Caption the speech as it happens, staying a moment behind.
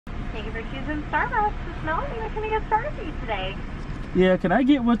Thank you for choosing Starbucks. This is Melanie. What can I get started for you today? Yeah, can I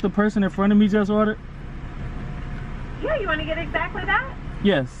get what the person in front of me just ordered? Yeah, you want to get exactly that?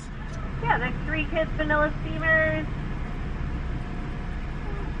 Yes. Yeah, there's 3 kids vanilla steamers.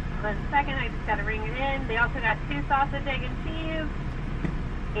 1 second, I just got to ring it in. They also got 2 sausage, egg, and cheese,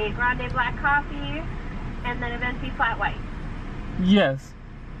 a grande black coffee, and then a venti flat white. Yes.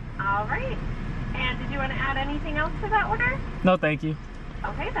 All right. And did you want to add anything else to that order? No, thank you.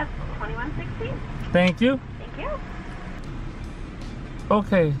 Okay, that's $21.16. Thank you. Thank you.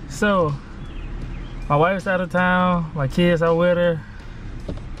 Okay, so my wife's out of town. My kids are with her.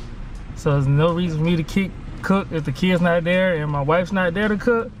 So there's no reason for me to cook if the kid's not there and my wife's not there to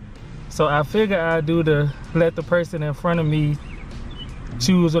cook. So I figure I'd do to let the person in front of me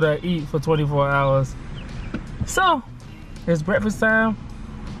choose what I eat for 24 hours. So it's breakfast time.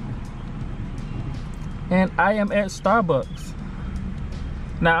 And I am at Starbucks.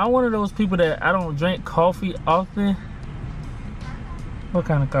 Now, I'm one of those people that I don't drink coffee often. What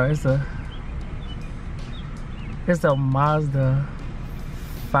kind of car? It's a Mazda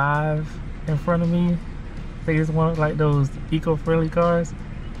 5 in front of me. I think it's one of like those eco-friendly cars.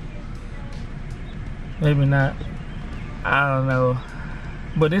 Maybe not. I don't know.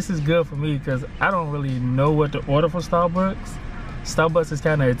 But this is good for me because I don't really know what to order for Starbucks. Starbucks is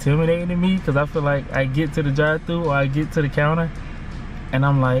kind of intimidating to me because I feel like I get to the drive-thru or I get to the counter and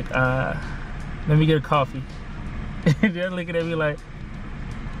I'm like, let me get a coffee. And they're looking at me like,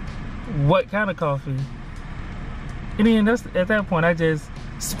 what kind of coffee? And then at that point I just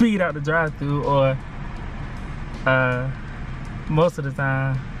speed out the drive-thru, or most of the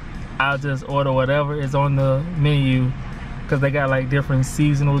time I'll just order whatever is on the menu because they got like different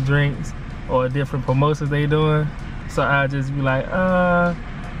seasonal drinks or different promotions they doing. So I just be like,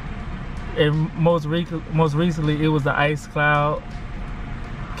 and most recently it was the Ice Cloud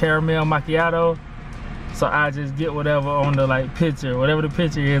Caramel Macchiato. So I just get whatever on the like picture, whatever the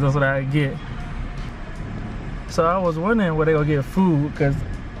picture is, that's what I get. So I was wondering where they gonna get food, cause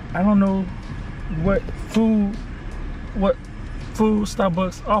I don't know what food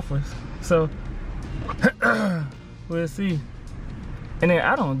Starbucks offers. So we'll see. And then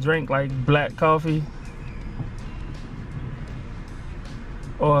I don't drink like black coffee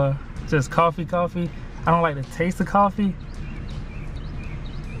or just coffee. I don't like the taste of coffee.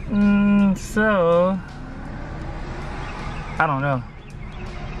 So I don't know.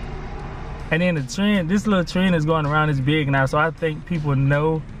 And then the trend, this little trend is going around, is big now, so I think people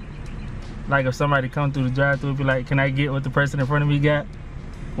know, like if somebody come through the drive-thru, be like, can I get what the person in front of me got?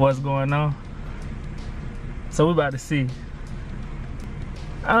 What's going on? So we're about to see.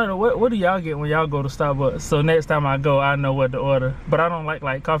 I don't know, what do y'all get when y'all go to Starbucks? So next time I go, I know what to order. But I don't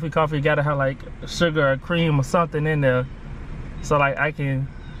like coffee, gotta have like sugar or cream or something in there. So like I can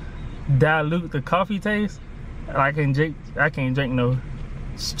dilute the coffee taste. I can't drink no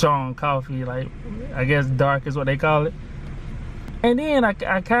strong coffee, like I guess dark is what they call it. And then I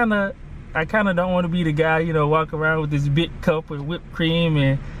kind of don't want to be the guy, you know, walk around with this big cup with whipped cream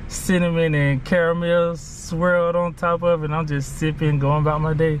and cinnamon and caramel swirled on top of it, and I'm just sipping, going about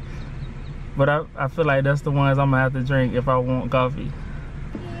my day. But I feel like that's the ones I'm gonna have to drink if I want coffee.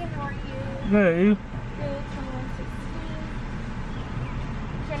 Hey, how are you? Good, you? Good,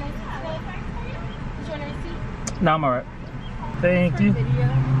 21.16. Did you want a receipt? No, I'm alright. Thank you.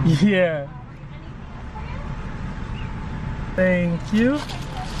 Yeah. Thank you.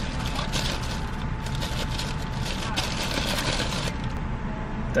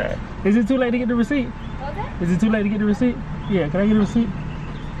 Is it too late to get the receipt? Okay. Is it too late to get the receipt? Yeah, can I get a receipt?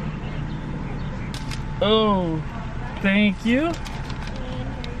 Oh, thank you.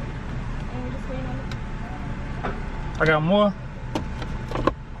 I got more.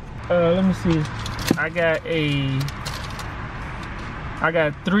 Let me see. I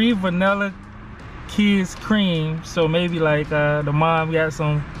got 3 vanilla kids cream, so maybe like the mom got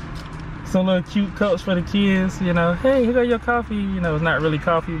some little cute cups for the kids, you know. Hey, here go your coffee. You know, it's not really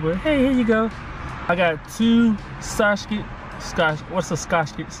coffee, but hey, here you go. I got 2 sausage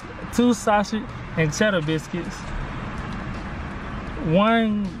and cheddar biscuits.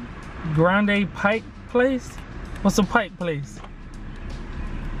 1 grande pike place. What's a pike place?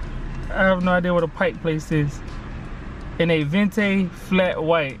 I have no idea what a pike place is. And a venti flat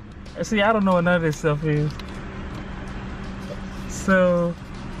white. See, I don't know what none of this stuff is. So,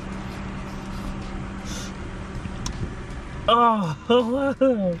 yeah,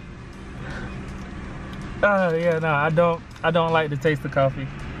 no, I don't like the taste of coffee.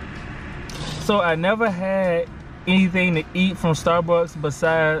 So I never had anything to eat from Starbucks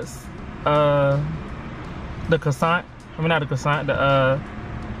besides the croissant. I mean, not the croissant,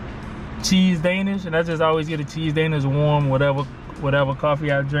 cheese Danish, and I just always get a cheese Danish warm, whatever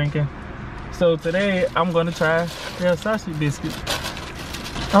coffee I'm drinking. So today I'm gonna try their sausage biscuit.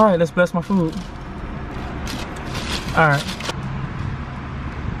 All right, let's bless my food. All right.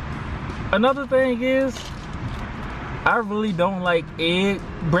 Another thing is, I really don't like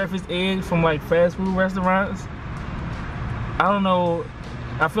breakfast eggs from like fast food restaurants. I don't know,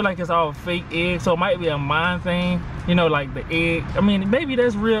 I feel like it's all fake eggs, so it might be a mind thing. You know, like the egg, I mean, maybe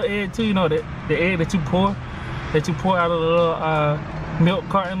that's real egg too, you know, the egg that you pour out of the little milk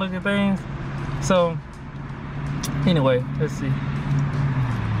carton looking things. So, anyway, let's see.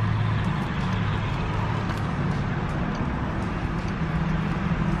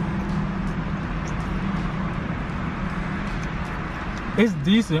 It's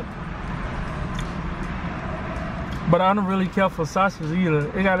decent, but I don't really care for sausage either.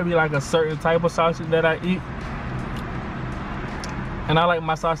 It gotta be like a certain type of sausage that I eat. And I like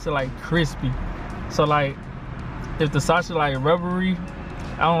my sausage like crispy. So like, if the sausage like rubbery,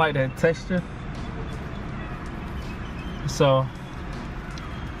 I don't like that texture. So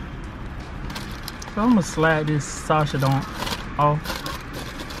I'm gonna slide this sausage off.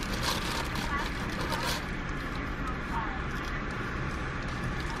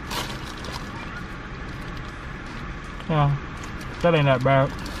 Yeah, that ain't that bad.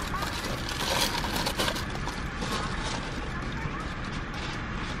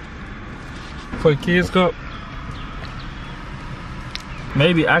 For the kids cup,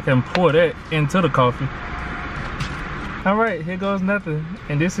 maybe I can pour that into the coffee. All right, here goes nothing.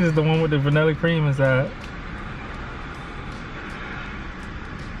 And this is the one with the vanilla cream inside.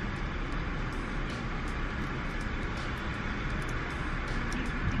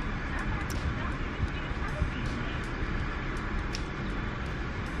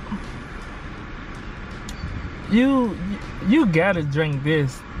 You gotta drink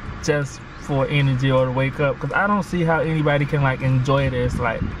this just for energy or to wake up, because I don't see how anybody can like enjoy this.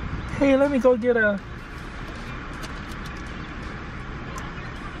 Like, hey, let me go get a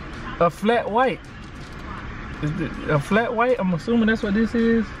flat white. Is it a flat white? I'm assuming that's what this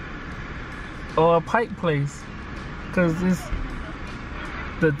is, or a Pike Place, because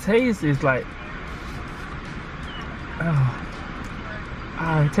the taste is like,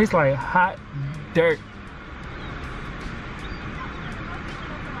 it tastes like hot dirt.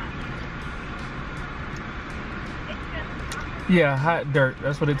 Yeah, hot dirt.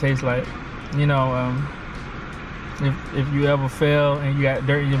 That's what it tastes like. You know, if you ever fell and you got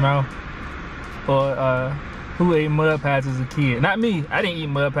dirt in your mouth, or who ate mud pies as a kid? Not me. I didn't eat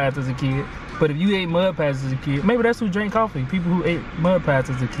mud pies as a kid. But if you ate mud pies as a kid, maybe that's who drank coffee. People who ate mud pies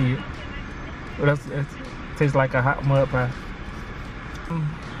as a kid. But it tastes like a hot mud pie.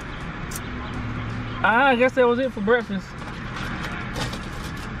 I guess that was it for breakfast.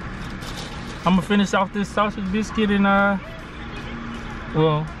 I'm gonna finish off this sausage biscuit and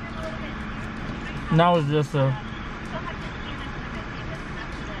well, now it's just a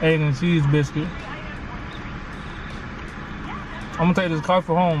egg and cheese biscuit. I'm gonna take this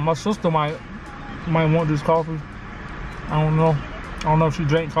coffee home. My sister might want this coffee. I don't know. I don't know if she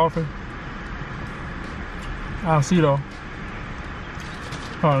drank coffee. I'll see though.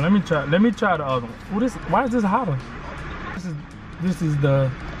 Hold on, let me try the other one. Why is this hotter? This is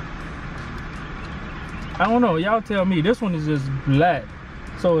the, I don't know, y'all tell me. This one is just black.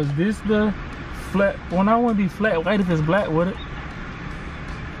 So is this the flat? Well, I want to be flat white if it's black with it.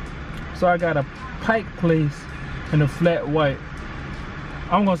 So I got a Pike Place and a flat white.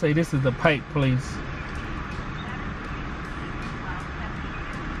 I'm gonna say this is the Pike Place.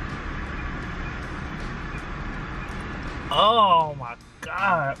 Oh my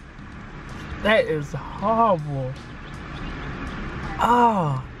God, that is horrible.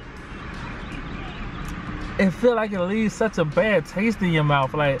 Oh, it feel like it leaves such a bad taste in your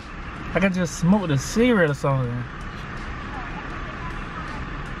mouth. Like I could just smoke the cigarette or something.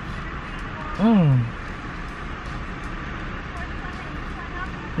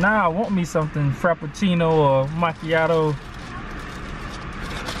 Now I want me something frappuccino or macchiato.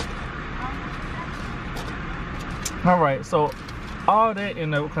 All right, so all that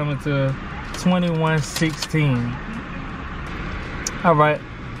ended up coming to $21.16. All right,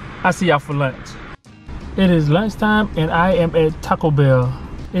 I'll see y'all for lunch. It is lunchtime and I am at Taco Bell.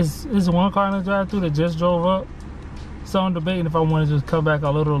 It's one car in the drive-thru that just drove up. So I'm debating if I want to just come back a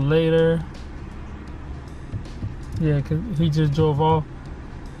little later. Yeah, cause he just drove off.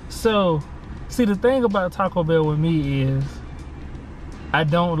 So, see, the thing about Taco Bell with me is I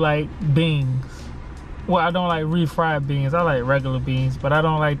don't like beans. Well, I don't like refried beans. I like regular beans, but I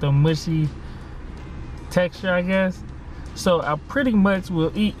don't like the mushy texture, I guess. So I pretty much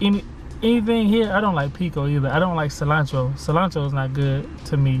will eat anything here, I don't like pico either. I don't like cilantro. Cilantro is not good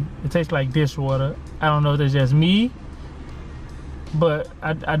to me. It tastes like dishwater. I don't know if that's just me, but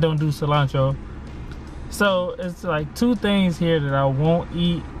I don't do cilantro. So it's like 2 things here that I won't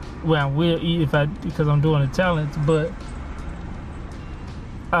eat. Well, I will eat because I'm doing a challenge, but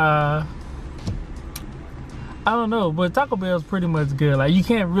I don't know. But Taco Bell is pretty much good. Like, you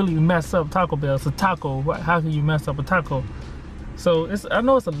can't really mess up Taco Bell. It's a taco. How can you mess up a taco? So I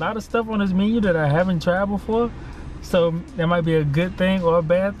know it's a lot of stuff on this menu that I haven't tried before. So that might be a good thing or a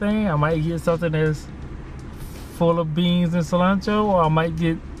bad thing. I might get something that's full of beans and cilantro, or I might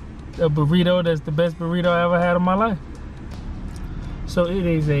get a burrito that's the best burrito I ever had in my life. So it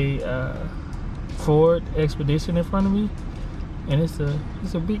is a Ford Expedition in front of me, and it's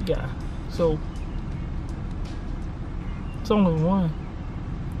a big guy. So it's only one,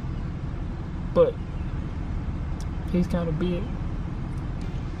 but he's kind of big.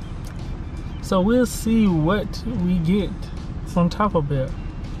 So we'll see what we get from Taco Bell.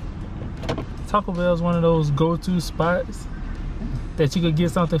 Taco Bell is one of those go-to spots that you could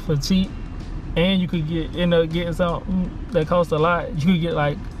get something for cheap, and you could end up getting something that costs a lot. You could get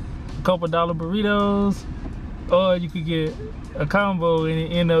like a couple dollar burritos, or you could get a combo and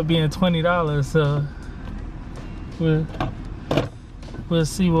it end up being $20. So we'll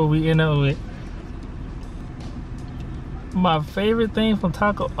see what we end up with. My favorite thing from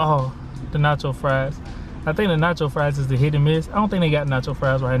Taco, the nacho fries. I think the nacho fries is the hit and miss. I don't think they got nacho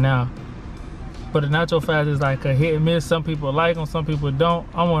fries right now, but the nacho fries is like a hit and miss. Some people like them, some people don't.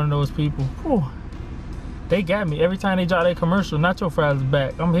 I'm one of those people. Whew. They got me every time they drop their commercial. Nacho fries is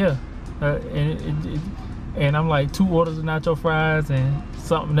back. I'm here, and I'm like 2 orders of nacho fries and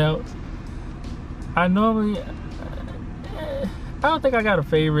something else. I don't think I got a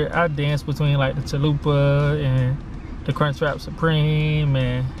favorite. I dance between like the chalupa and the Crunchwrap Supreme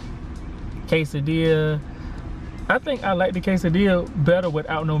and quesadilla. I think I like the quesadilla better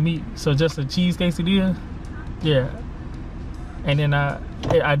without no meat. So just a cheese quesadilla, yeah. And then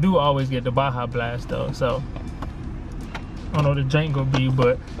I do always get the Baja Blast though. So I don't know what the drink gonna be,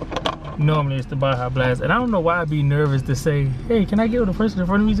 but normally it's the Baja Blast. And I don't know why I'd be nervous to say, hey, can I get what the person in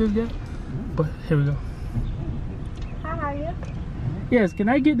front of me just got? But here we go. Hi, how are you? Yes, can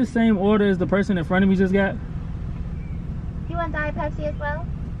I get the same order as the person in front of me just got? You want Diet Pepsi as well?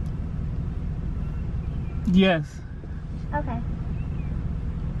 Yes. Okay.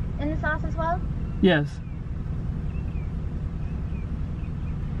 And the sauce as well? Yes.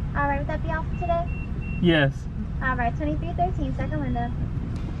 Alright, would that be all for today? Yes. Alright, 2313, second window.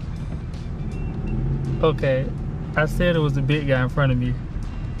 Okay. I said it was the big guy in front of me,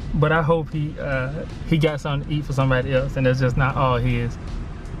 but I hope he got something to eat for somebody else, and that's just not all his.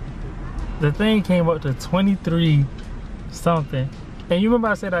 The thing came up to 23 something. And you remember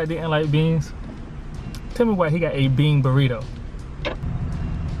I said I didn't like beans? Tell me why he got a bean burrito.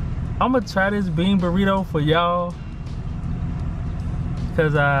 I'm gonna try this bean burrito for y'all,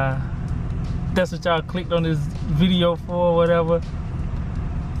 cause that's what y'all clicked on this video for or whatever.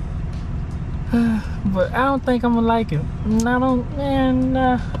 But I don't think I'm gonna like it. I don't, man,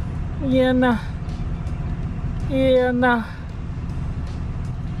 yeah, nah. Yeah, nah.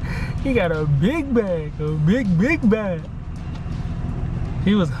 He got a big bag, a big bag.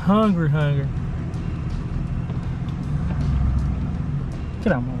 He was hungry.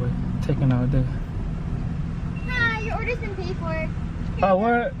 Get out of my way, taking all day. Hi, your order's been paid for. Oh,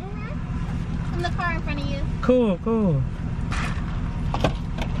 what? Mm-hmm. In the car in front of you. Cool.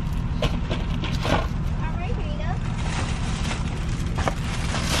 Alright, here you go.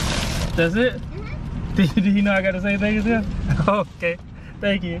 That's it? Mm-hmm. Did you know I got the same thing as him? Okay,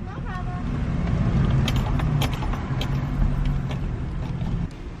 thank you. No problem.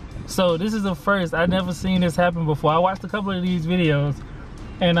 So this is the first. I've never seen this happen before. I watched a couple of these videos,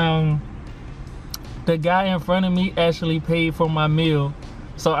 and the guy in front of me actually paid for my meal.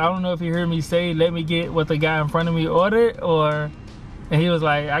 So I don't know if you heard me say, let me get what the guy in front of me ordered, and he was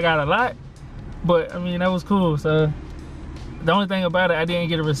like, I got a lot. But I mean, that was cool. So the only thing about it, I didn't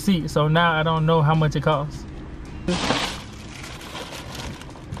get a receipt. So now I don't know how much it costs.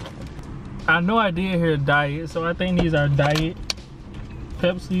 I know I did hear diet, so I think these are diet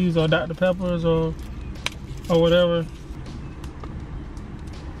Pepsis or Dr. Peppers or whatever.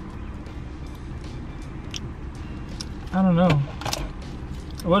 I don't know.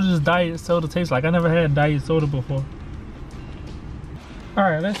 What does diet soda taste like? I never had diet soda before.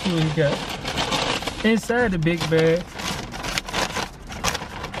 Alright, let's see what he got. Inside the big bag,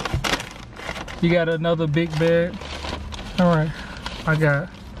 you got another big bag. Alright, I got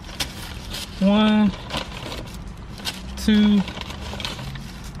 1, 2,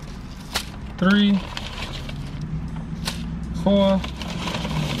 3, 4,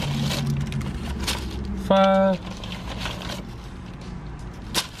 5,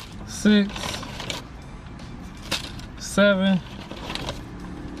 6, 7,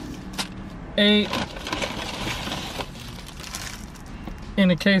 8 in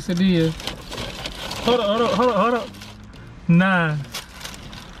the quesadilla. Hold up. 9.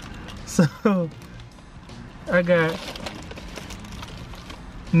 So I got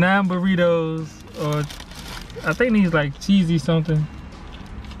 9 burritos, or I think these like cheesy something.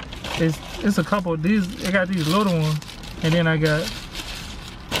 It's a couple of these. I got these little ones, and then I got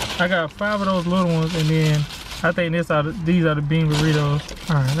 5 of those little ones, and then I think these are the bean burritos.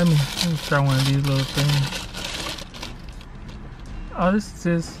 All right, let me try one of these little things. Oh, this is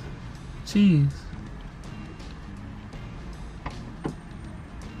just cheese.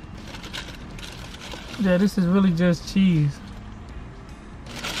 Yeah, this is really just cheese.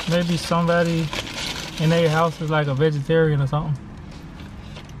 Maybe somebody in their house is like a vegetarian or something.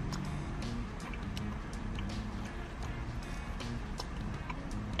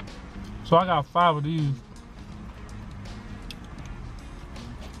 So I got 5 of these.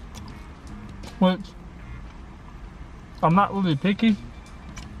 Which, I'm not really picky,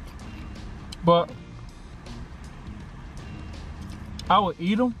 but I would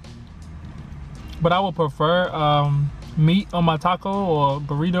eat them. But I would prefer meat on my taco or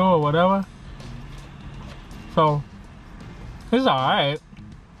burrito or whatever. So it's alright.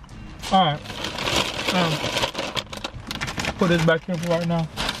 Alright. Put this back here for right now.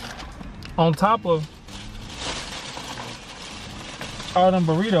 On top of all them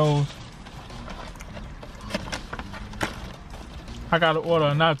burritos, I gotta order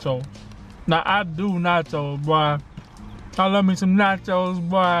a nacho. Now I do nachos, boy. I love me some nachos,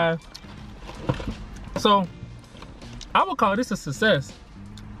 boy. So I would call this a success.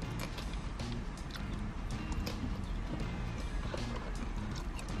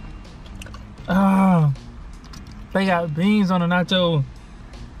 They got beans on the nacho.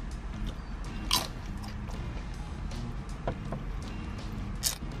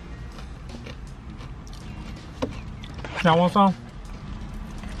 Y'all want some?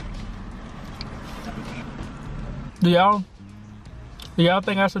 Do y'all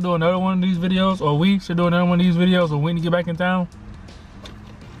think I should do another one of these videos, or we should do another one of these videos when we get back in town?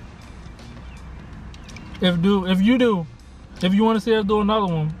 If you want to see us do another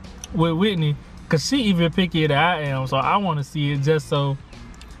one with Whitney, cause she even pickier than I am, so I want to see it just so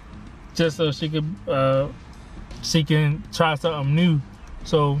she can try something new.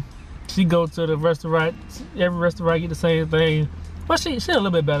 So she go to the restaurant, every restaurant get the same thing. But she a little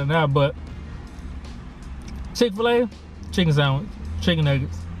bit better now, but Chick-fil-A, chicken sandwich, chicken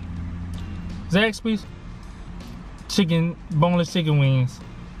nuggets. Zaxby's, boneless chicken wings.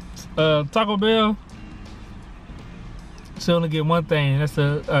 Taco Bell, she only get one thing, that's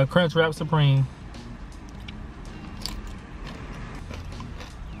a Crunch Wrap Supreme.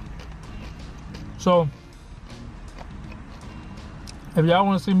 So if y'all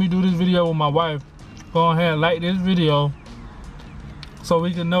want to see me do this video with my wife, go ahead and like this video so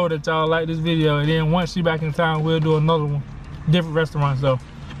we can know that y'all like this video, and then once she back in town, we'll do another one. Different restaurants though.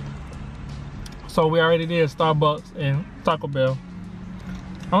 So we already did Starbucks and Taco Bell.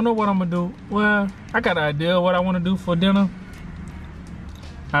 I don't know what I'm gonna do. Well, I got an idea of what I want to do for dinner.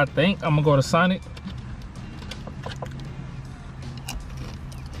 I think I'm gonna go to Sonic.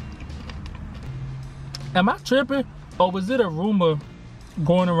 Am I tripping? Or was it a rumor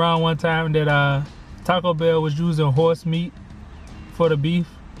going around one time that Taco Bell was using horse meat for the beef?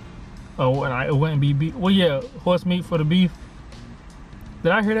 Oh, it wouldn't be beef. Well, yeah, horse meat for the beef.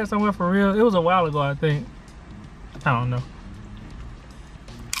 Did I hear that somewhere for real? It was a while ago, I think. I don't know.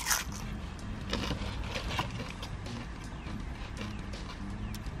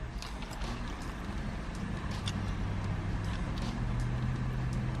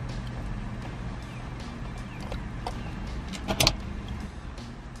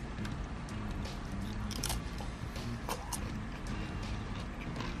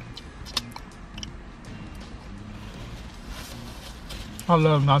 I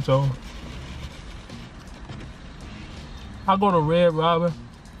love nachos. I go to Red Robin,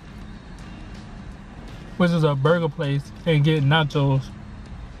 which is a burger place, and get nachos.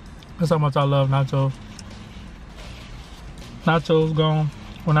 That's how much I love nachos. Nachos gone.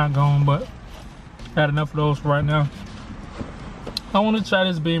 Well, not gone, but I had enough of those for right now. I want to try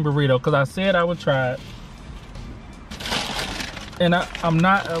this bean burrito because I said I would try it. And I'm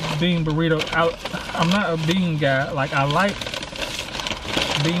not a bean burrito. I'm not a bean guy. Like, I like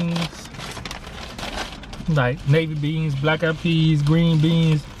beans, like navy beans, black eyed peas, green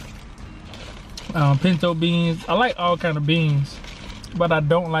beans, pinto beans. I like all kind of beans, but I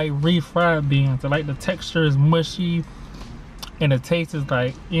don't like refried beans. I like the texture is mushy and the taste is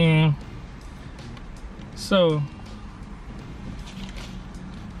like, yeah. So,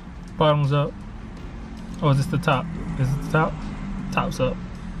 bottoms up. Oh, is this the top? Is it the top? Top's up.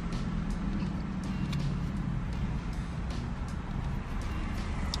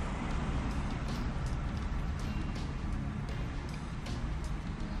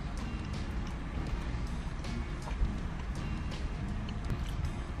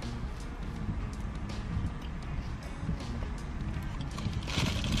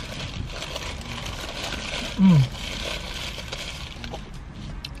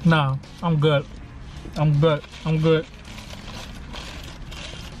 Nah, I'm good. I'm good. I'm good.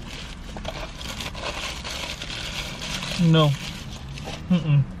 No.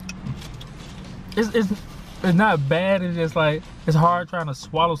 It's not bad. It's just like it's hard trying to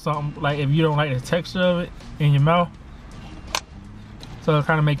swallow something like if you don't like the texture of it in your mouth. So it's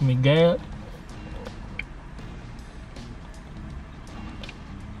kind of making me gag.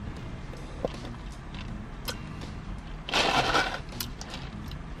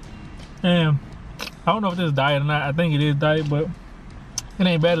 And I don't know if this is diet or not. I think it is diet, but it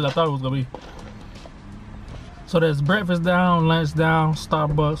ain't bad as I thought it was gonna be. So there's breakfast down, lunch down,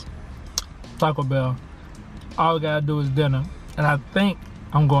 Starbucks, Taco Bell. All we gotta do is dinner. And I think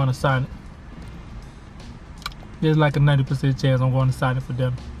I'm going to Sonic. There's like a 90% chance I'm going to Sonic for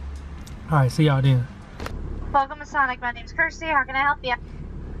dinner. Alright, see y'all then. Welcome to Sonic. My name's Kirsty. How can I help you?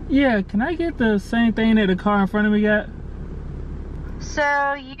 Yeah, can I get the same thing that the car in front of me got?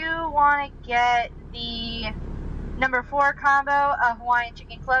 So you want to get the number 4 combo, a Hawaiian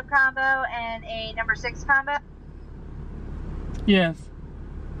Chicken Club combo, and a number 6 combo? Yes.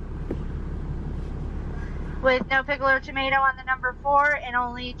 With no pickle or tomato on the number 4 and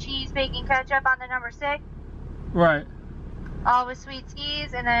only cheese, bacon, ketchup on the number 6? Right. All with sweet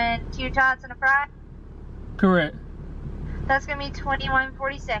teas and then 2 tots and a fry? Correct. That's going to be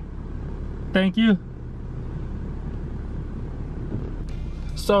 $21.46. Thank you.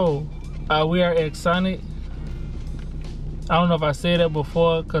 So, we are at Sonic. I don't know if I said that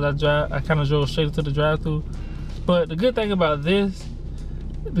before because I kind of drove straight to the drive-thru. But the good thing about this,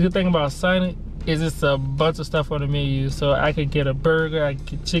 the good thing about Sonic is it's a bunch of stuff on the menu. So I could get a burger, I could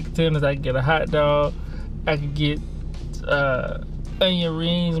get chicken tenders, I could get a hot dog, I could get onion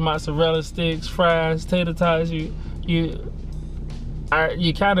rings, mozzarella sticks, fries, tater tots. You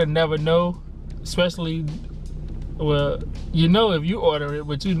kind of never know, especially. Well, you know if you order it,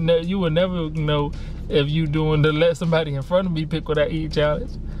 but you will never know if you doing the let somebody in front of me pick what I eat challenge.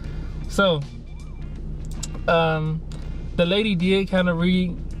 So, the lady did kind of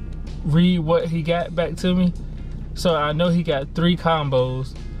read what he got back to me. So I know he got 3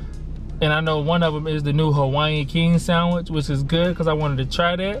 combos, and I know one of them is the new Hawaiian King sandwich, which is good because I wanted to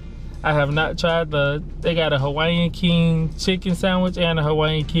try that. I have not tried they got a Hawaiian King chicken sandwich and a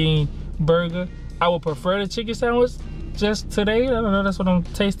Hawaiian King burger. I would prefer the chicken sandwich just today. I don't know, that's what I'm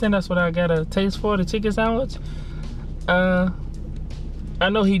tasting. That's what I got a taste for, the chicken sandwich. I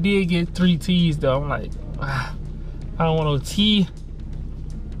know he did get 3 teas though. I'm like, I don't want no tea.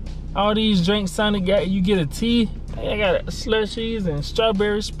 All these drinks Sonic got, you get a tea. I got slushies and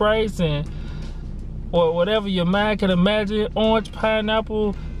strawberry Sprites and or whatever your mind can imagine. Orange,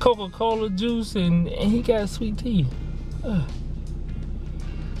 pineapple, Coca-Cola juice, and he got sweet tea.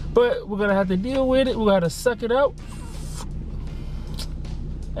 But we're gonna have to deal with it. We gotta suck it up,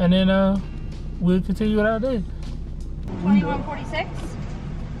 and then we'll continue with our day. $21.46.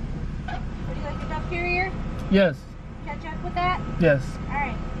 Would you like the Duck Carrier? Yes. Ketchup with that? Yes. All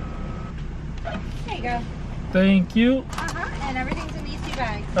right. There you go. Thank you. And everything's in these 2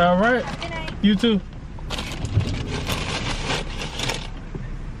 bags. All right. Have a good night. You too.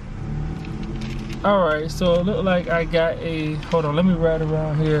 All right, so it looked like I got a, hold on, let me ride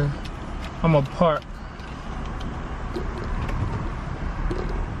around here. I'm gonna park.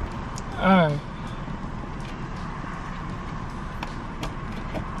 All right.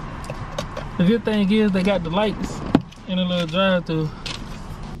 The good thing is they got the lights in a little drive-thru.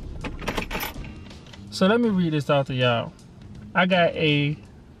 So let me read this out to y'all. I got a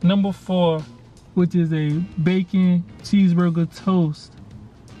number 4, which is a bacon cheeseburger toast.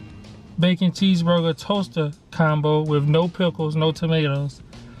 Bacon cheeseburger toaster combo with no pickles, no tomatoes.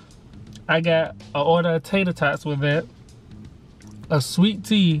 I got an order of tater tots with that. A sweet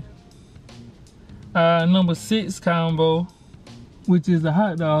tea. Number 6 combo, which is a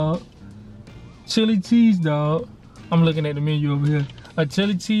hot dog. Chili cheese dog. I'm looking at the menu over here. A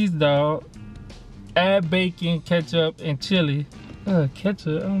chili cheese dog. Add bacon, ketchup, and chili.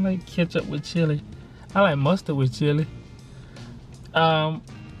 Ketchup. I don't like ketchup with chili. I like mustard with chili. A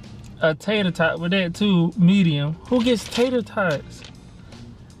tater tot with that too, medium. Who gets tater tots?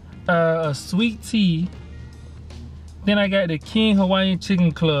 A sweet tea. Then I got the King Hawaiian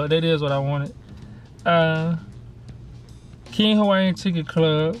Chicken Club. That is what I wanted. King Hawaiian Chicken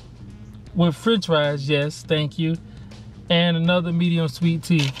Club with french fries, yes, thank you. And another medium sweet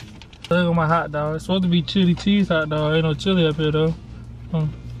tea. Look at my hot dog. It's supposed to be chili cheese hot dog. Ain't no chili up here though.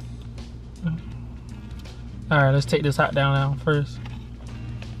 Alright, let's take this hot down now first.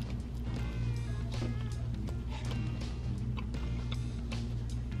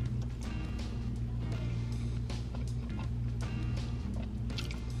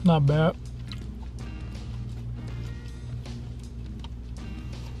 Not bad.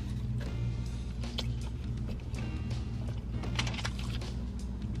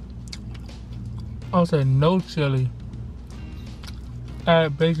 I'll say no chili.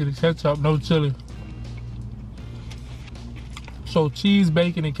 Add bacon and ketchup, no chili. So cheese,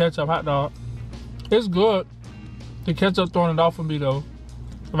 bacon, and ketchup hot dog. It's good. The ketchup throwing it off of me though.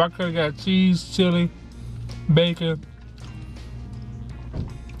 If I could have got cheese, chili, bacon,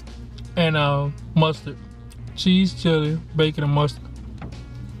 and mustard. Cheese, chili, bacon, and mustard.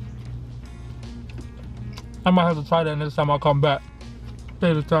 I might have to try that next time I come back.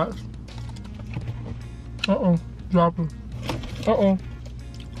 Tater tots. Uh-oh, dropping. Uh-oh.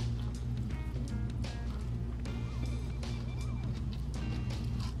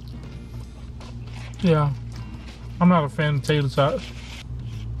 Yeah, I'm not a fan of tater tots.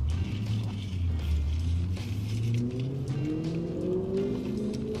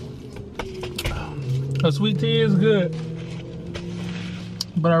 A sweet tea is good,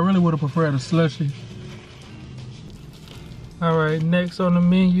 but I really would have preferred a slushie. All right, next on the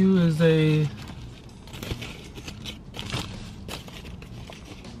menu is a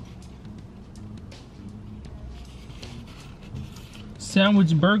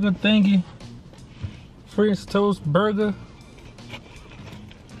sandwich burger thingy. French toast burger.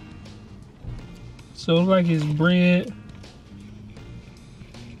 So it's like it's bread.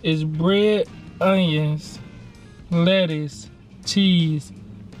 It's bread, onions, lettuce, cheese,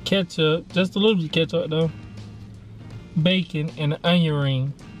 ketchup, just a little bit of ketchup though, bacon, and an onion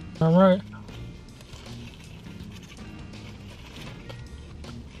ring. All right.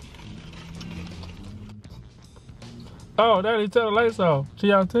 Oh, that didn't tell the lights off. Can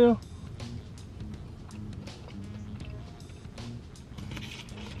y'all tell?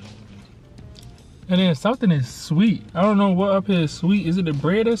 And then something is sweet. I don't know what up here is sweet. Is it the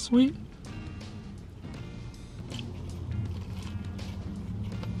bread that's sweet?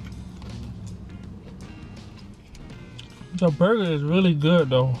 The burger is really good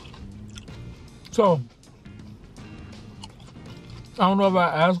though. So, I don't know if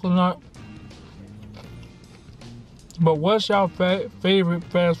I asked or not, but what's y'all favorite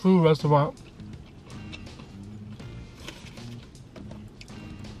fast food restaurant?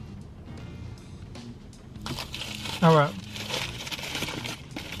 All right.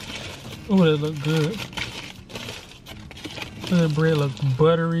 Oh, they look good. The bread looks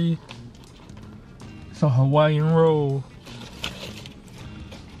buttery. It's a Hawaiian roll.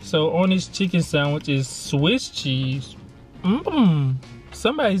 So on this chicken sandwich is Swiss cheese.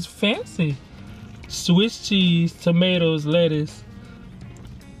 Somebody's fancy. Swiss cheese, tomatoes, lettuce,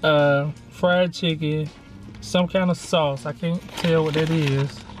 fried chicken, some kind of sauce. I can't tell what that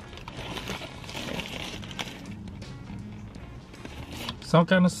is. Some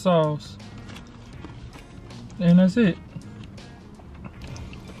kind of sauce. And that's it.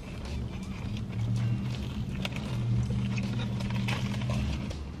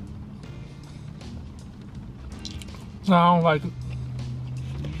 No, I don't like it.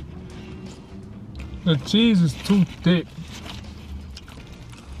 The cheese is too thick.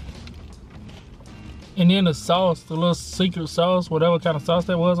 And then the sauce, the little secret sauce, whatever kind of sauce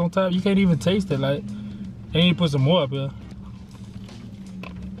that was on top, you can't even taste it. Like, they need to put some more up here.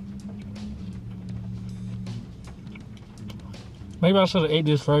 Maybe I should have ate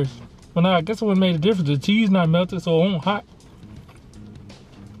this first. But now I guess it would have made a difference. The cheese not melted, so it won't hot.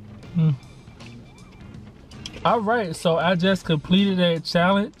 Alright, so I just completed that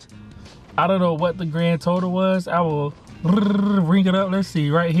challenge. I don't know what the grand total was. I will ring it up. Let's see,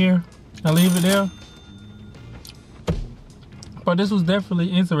 right here. I'll leave it there. But this was definitely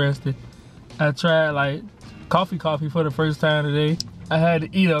interesting. I tried like coffee for the first time today. I had to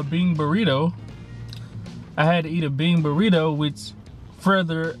eat a bean burrito. Which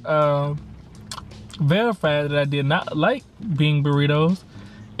further verified that I did not like bean burritos.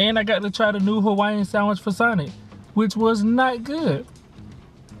 And I got to try the new Hawaiian sandwich for Sonic. which was not good.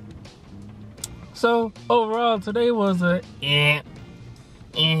 So overall, today was a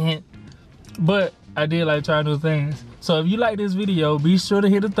but I did like trying new things. So if you like this video, be sure to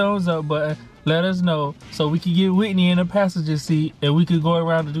hit the thumbs up button. Let us know so we can get Whitney in the passenger seat and we could go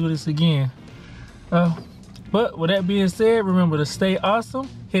around to do this again. But with that being said, remember to stay awesome.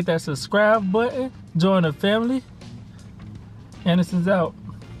 Hit that subscribe button. Join the family. Anderson's out.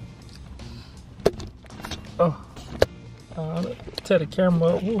 Tell the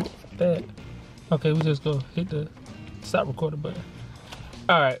camera up. Ooh, that. Okay, we just go hit the stop recording button.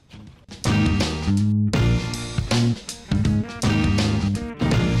 All right.